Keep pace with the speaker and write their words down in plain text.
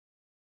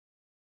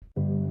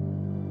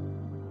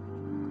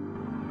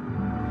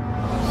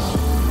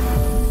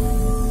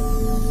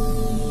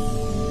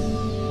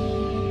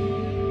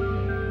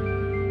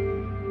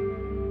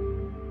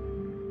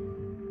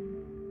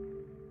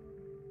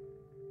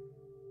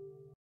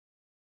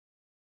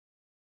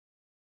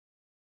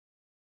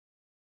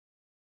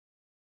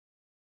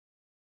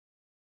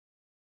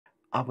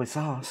I was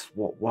asked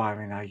what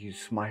wiring I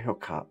use for my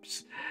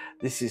hookups.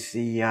 This is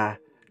the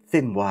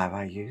thin wire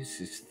I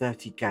use. It's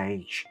 30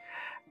 gauge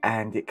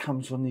and it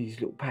comes on these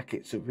little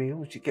packets of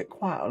reels. You get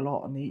quite a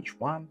lot on each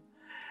one.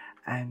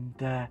 And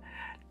the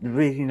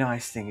really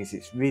nice thing is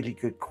it's really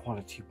good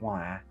quality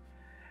wire,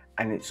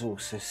 and it's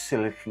also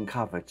silicone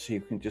covered, so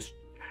you can just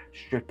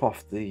strip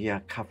off the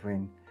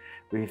covering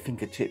with your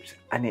fingertips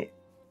and it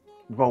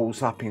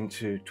rolls up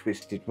into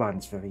twisted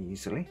runs very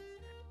easily.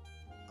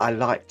 I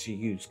like to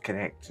use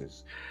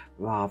connectors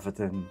rather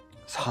than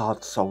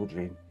hard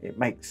soldering. It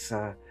makes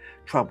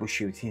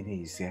troubleshooting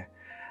easier.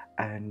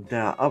 And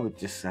I would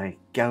just say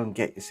go and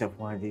get yourself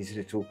one of these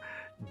little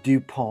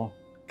dupont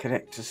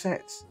connector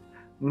sets.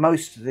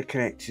 Most of the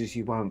connectors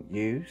you won't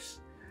use,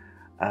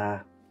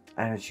 and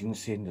as you can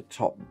see in the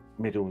top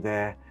middle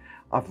there,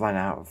 I've run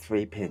out of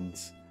 3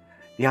 pins.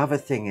 The other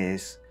thing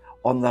is,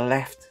 on the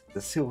left,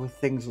 the silver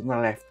things on the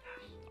left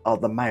are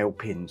the male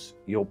pins.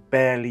 You'll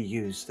barely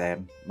use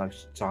them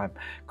most of the time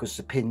because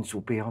the pins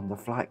will be on the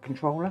flight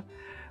controller,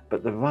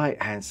 but the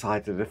right hand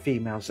side are the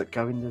females that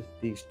go in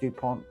these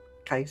DuPont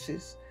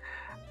cases,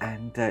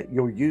 and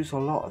you'll use a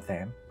lot of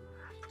them.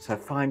 So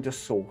find a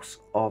source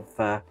of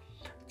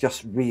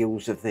just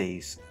reels of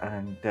these,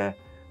 and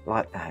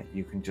like that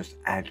you can just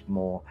add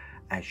more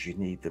as you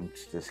need them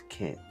to this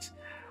kit.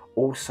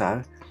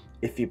 Also,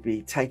 if you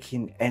be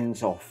taking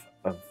ends off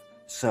of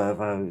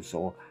servos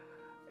or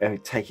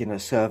taking a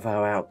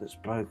servo out that's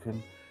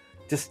broken,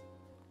 just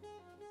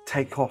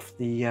take off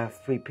the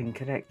 3-pin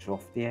connector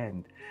off the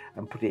end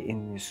and put it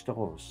in your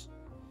stores.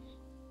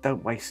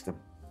 Don't waste them.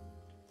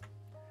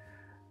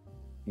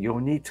 You'll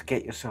need to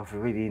get yourself a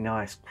really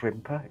nice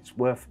crimper. It's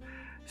worth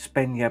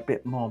spending a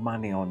bit more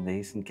money on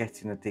these and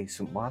getting a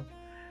decent one.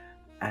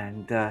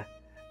 And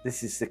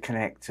this is the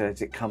connector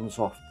as it comes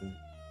off the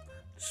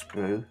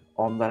screw.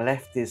 On the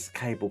left is the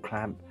cable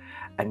clamp,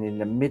 and in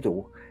the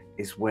middle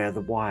is where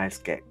the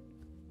wires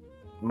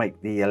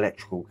make the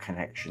electrical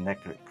connection. They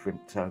get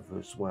crimped over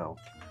as well.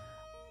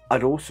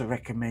 I'd also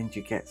recommend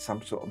you get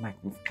some sort of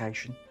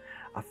magnification.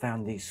 I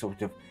found these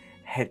sort of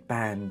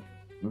headband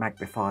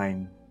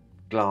magnifying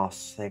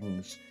glass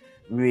things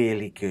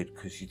really good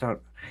because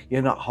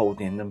you're not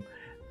holding them,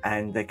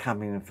 and they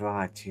come in a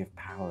variety of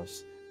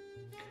powers.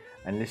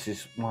 And this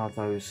is one of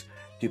those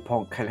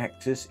DuPont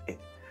connectors.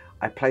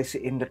 I place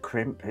it in the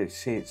crimp. You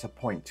see it's a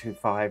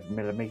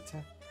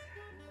 0.25mm,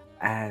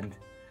 and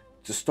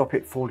to stop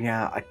it falling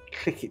out, I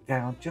click it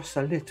down just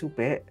a little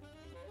bit,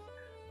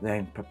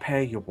 then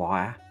prepare your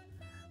wire.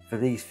 For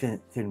these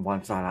thin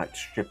ones, I like to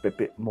strip a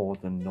bit more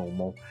than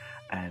normal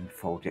and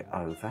fold it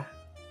over.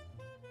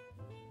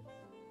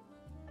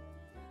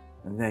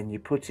 And then you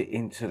put it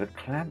into the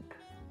clamp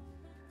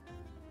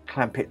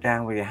it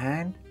down with your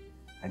hand,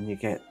 and you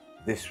get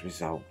this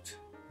result.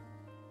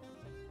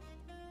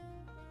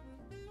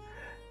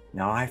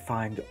 Now I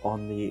find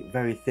on the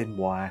very thin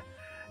wire,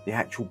 the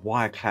actual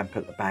wire clamp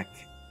at the back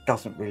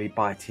doesn't really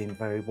bite in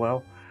very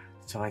well,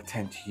 so I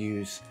tend to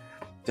use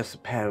just a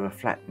pair of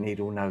flat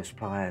needle nose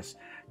pliers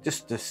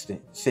just to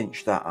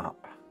cinch that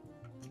up.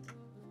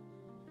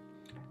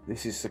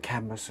 This is the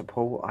camera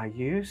support I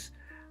use.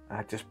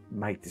 I just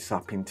made this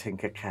up in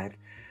Tinkercad.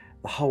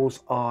 The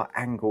holes are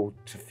angled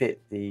to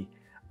fit the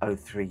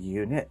O3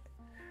 unit,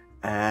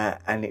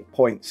 and it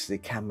points the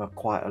camera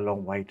quite a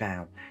long way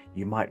down.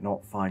 You might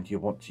not find you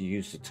want to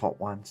use the top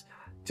ones.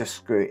 Just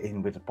screw it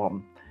in with the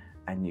bottom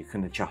and you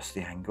can adjust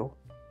the angle.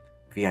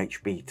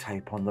 VHB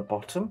tape on the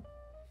bottom,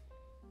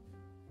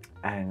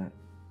 and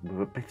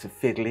with a bit of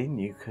fiddling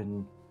you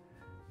can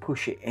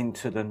push it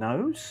into the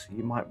nose.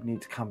 You might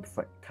need to come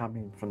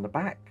in from the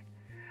back,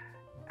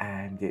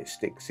 and it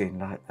sticks in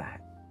like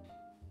that.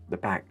 The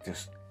back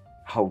just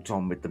holds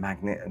on with the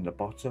magnet at the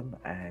bottom,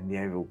 and the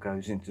aerial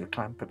goes into the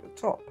clamp at the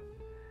top,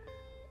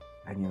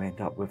 and you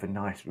end up with a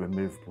nice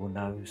removable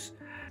nose.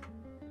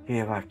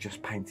 Here I've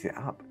just painted it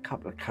up, a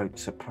couple of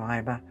coats of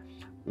primer,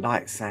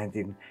 light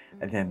sanding,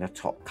 and then the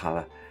top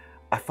colour.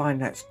 I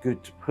find that's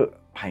good to put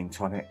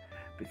paint on it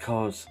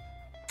because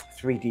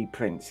 3D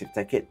prints, if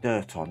they get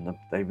dirt on them,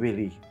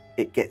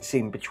 it gets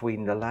in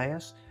between the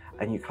layers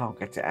and you can't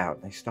get it out,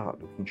 and they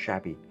start looking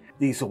shabby.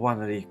 These are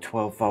one of the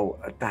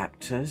 12-volt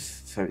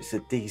adapters, so it's a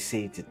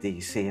DC to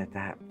DC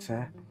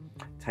adapter.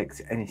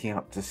 Takes anything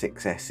up to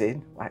 6S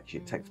in. Well,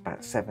 actually it takes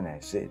about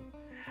 7S in,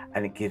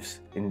 and it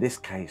gives, in this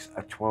case,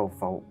 a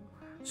 12-volt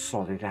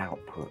solid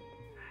output.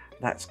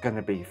 That's going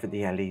to be for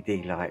the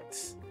LED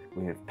lights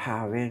with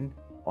power in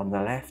on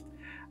the left,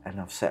 and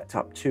I've set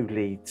up 2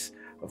 leads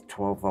of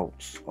 12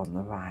 volts on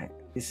the right.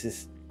 This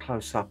is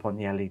close up on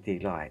the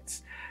LED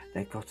lights.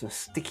 They've got a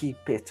sticky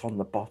bit on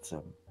the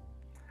bottom,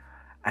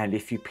 and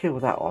if you peel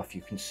that off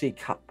you can see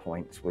cut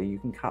points where you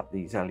can cut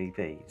these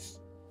LEDs.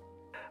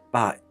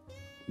 But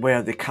where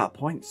are the cut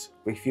points?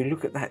 If you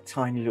look at that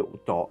tiny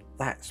little dot,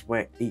 that's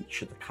where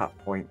each of the cut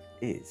point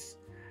is.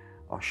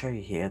 I'll show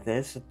you here.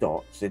 There's the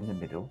dots in the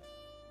middle,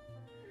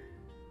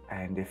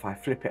 and if I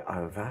flip it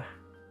over,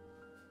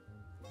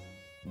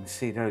 you can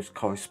see those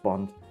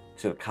correspond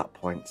to the cut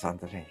points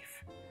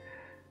underneath.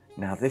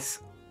 Now this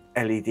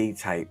LED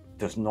tape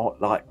does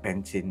not like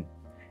bent in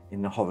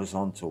the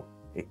horizontal.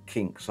 It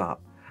kinks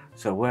up.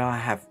 So where I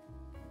have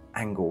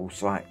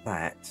angles like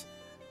that,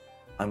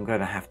 I'm going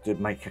to have to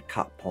make a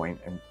cut point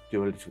and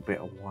do a little bit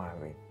of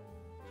wiring.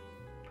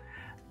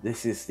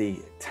 This is the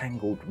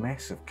tangled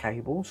mess of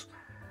cables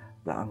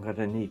that I'm going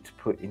to need to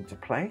put into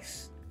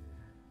place.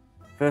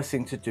 First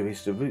thing to do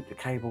is to route the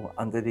cable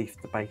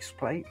underneath the base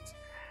plate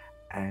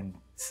and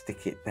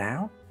stick it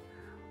down.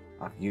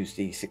 I've used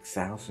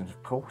E6000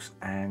 of course,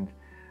 and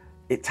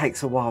it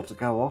takes a while to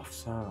go off,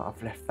 so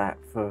I've left that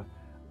for,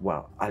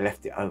 well, I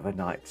left it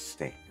overnight to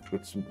stick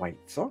with some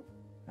weights on.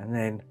 And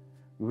then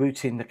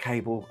routing the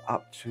cable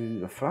up to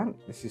the front.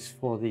 This is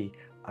for the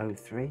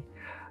O3.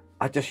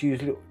 I just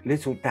use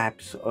little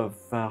dabs of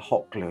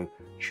hot glue.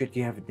 Should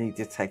you ever need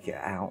to take it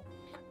out,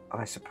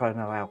 isopropyl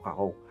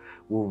alcohol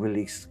will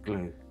release the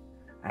glue.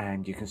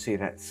 And you can see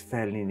that's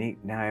fairly neat.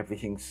 Now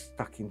everything's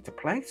stuck into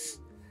place.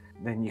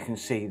 Then you can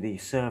see the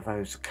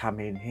servos come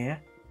in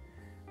here.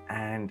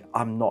 And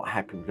I'm not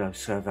happy with those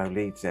servo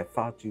leads. They're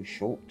far too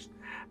short.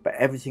 But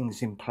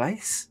everything's in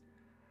place.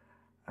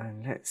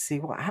 And let's see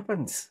what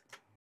happens.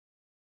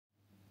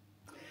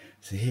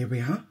 So here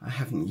we are. I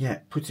haven't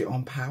yet put it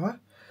on power.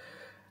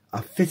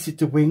 I've fitted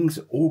the wings.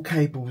 All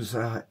cables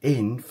are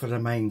in for the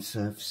main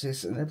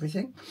surfaces and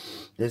everything.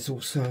 There's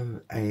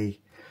also a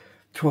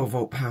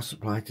 12-volt power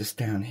supply just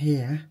down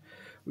here,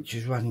 which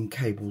is running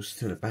cables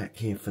to the back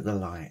here for the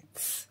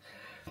lights.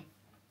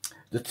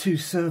 The two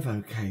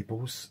servo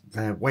cables,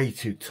 they're way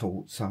too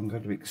taut, so I'm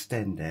going to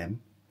extend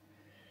them.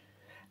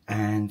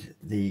 And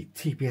the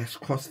TBS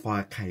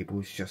crossfire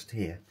cable is just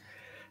here.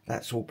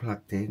 That's all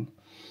plugged in.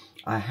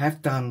 I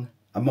have done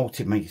a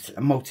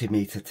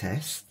multimeter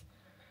test,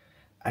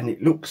 and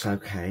it looks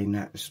okay in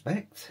that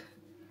respect.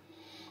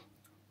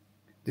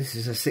 This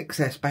is a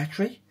 6S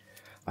battery.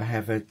 I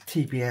have a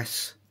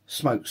TBS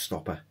smoke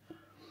stopper.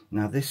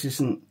 Now this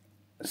isn't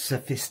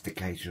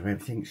sophisticated or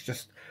anything, it's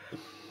just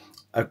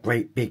a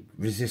great big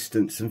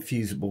resistance and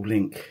fusible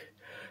link.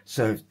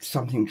 So if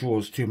something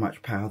draws too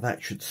much power,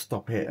 that should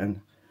stop it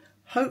and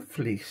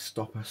hopefully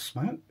stop the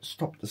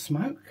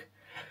smoke.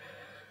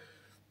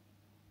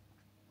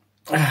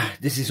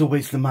 This is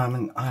always the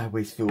moment I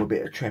always feel a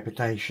bit of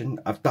trepidation.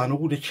 I've done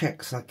all the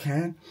checks I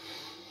can.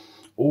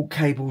 All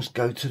cables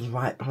go to the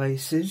right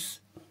places.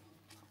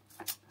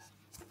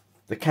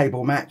 The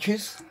cable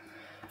matches.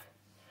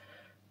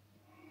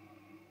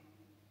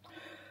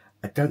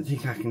 I don't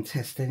think I can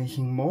test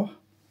anything more.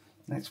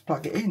 Let's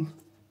plug it in.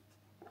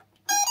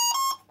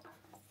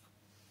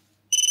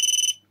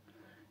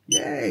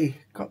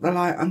 Yay! Got the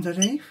light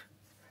underneath.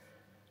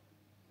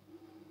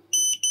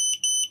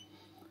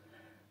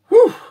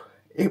 Whew!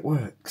 It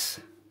works.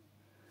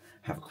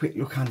 Have a quick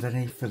look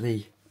underneath for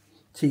the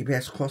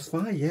TBS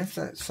crossfire. Yes,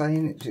 that's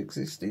saying it's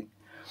existing.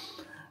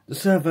 The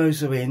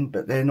servos are in,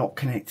 but they're not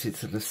connected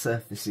to the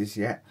surfaces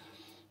yet.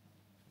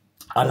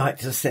 I like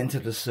to center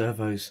the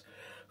servos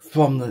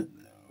from the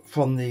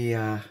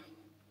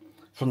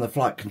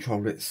flight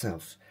controller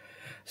itself.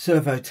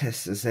 Servo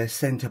testers, their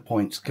center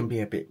points can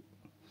be a bit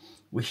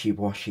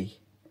wishy-washy.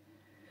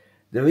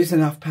 There is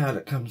enough power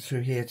that comes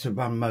through here to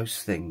run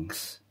most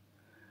things.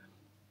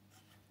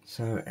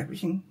 So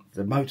everything,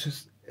 the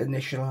motor's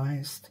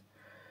initialized,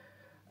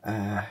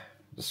 the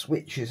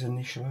switch is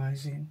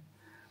initializing.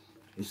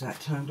 Is that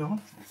turned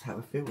on? Let's have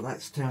a feel.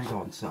 That's turned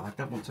on, so I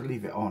don't want to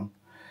leave it on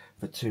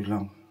for too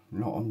long.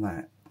 Not on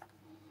that.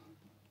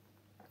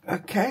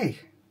 Okay.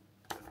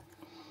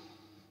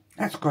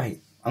 That's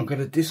great. I'm going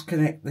to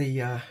disconnect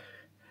the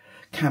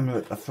camera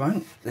at the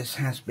front. This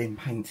has been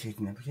painted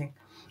and everything.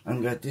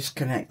 I'm going to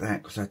disconnect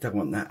that because I don't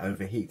want that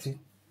overheating.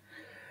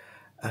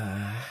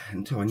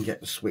 Until I can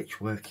get the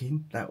switch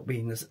working. That will be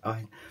in this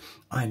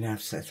iNav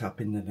setup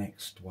in the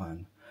next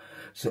one.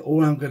 So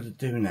all I'm going to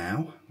do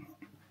now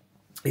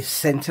is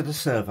center the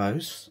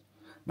servos,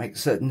 make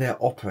certain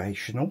they're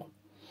operational,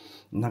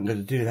 and I'm going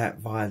to do that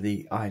via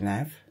the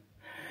iNav,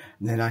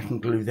 and then I can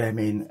glue them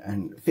in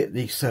and fit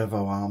the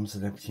servo arms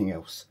and everything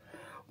else.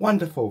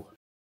 Wonderful.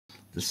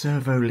 The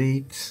servo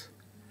leads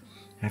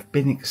have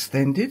been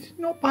extended,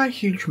 not by a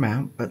huge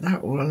amount, but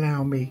that will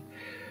allow me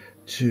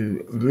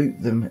to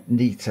route them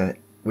neater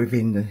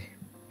within the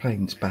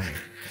plane's bay.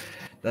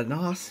 The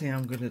last thing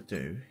I'm going to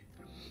do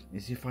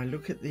is, if I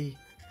look at the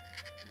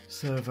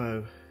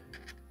servo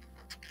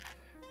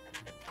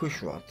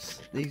push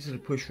rods, these are the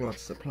push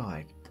rods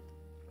supplied,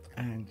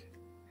 and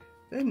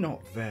they're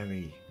not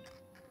very,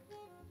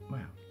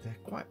 well, they're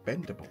quite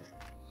bendable.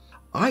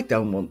 I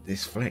don't want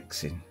this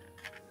flexing,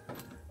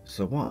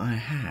 so what I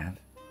have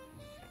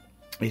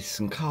is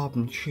some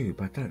carbon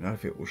tube. I don't know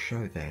if it will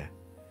show there.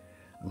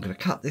 I'm going to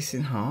cut this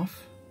in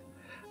half,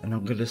 and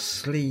I'm going to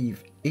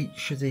sleeve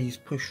each of these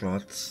push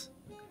rods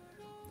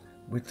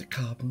with the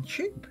carbon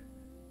tube,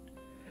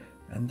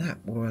 and that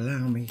will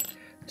allow me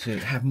to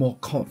have more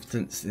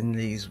confidence in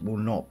these will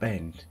not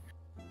bend.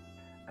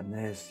 And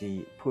there's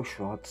the push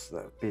rods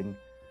that have been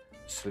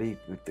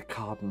sleeved with the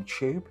carbon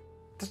tube.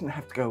 It doesn't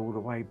have to go all the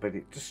way, but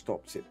it just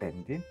stops it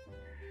bending.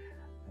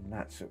 And and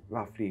that's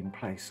roughly in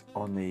place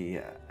on the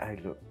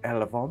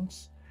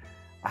ailerons.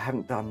 I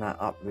haven't done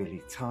that up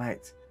really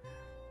tight.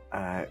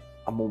 I'm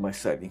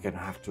almost certainly going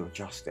to have to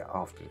adjust it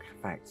after the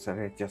fact, so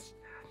they're just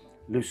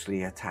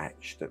loosely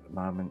attached at the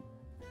moment.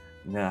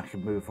 And then I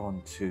can move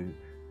on to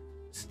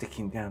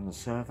sticking down the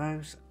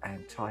servos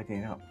and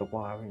tidying up the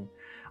wiring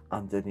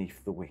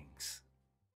underneath the wings.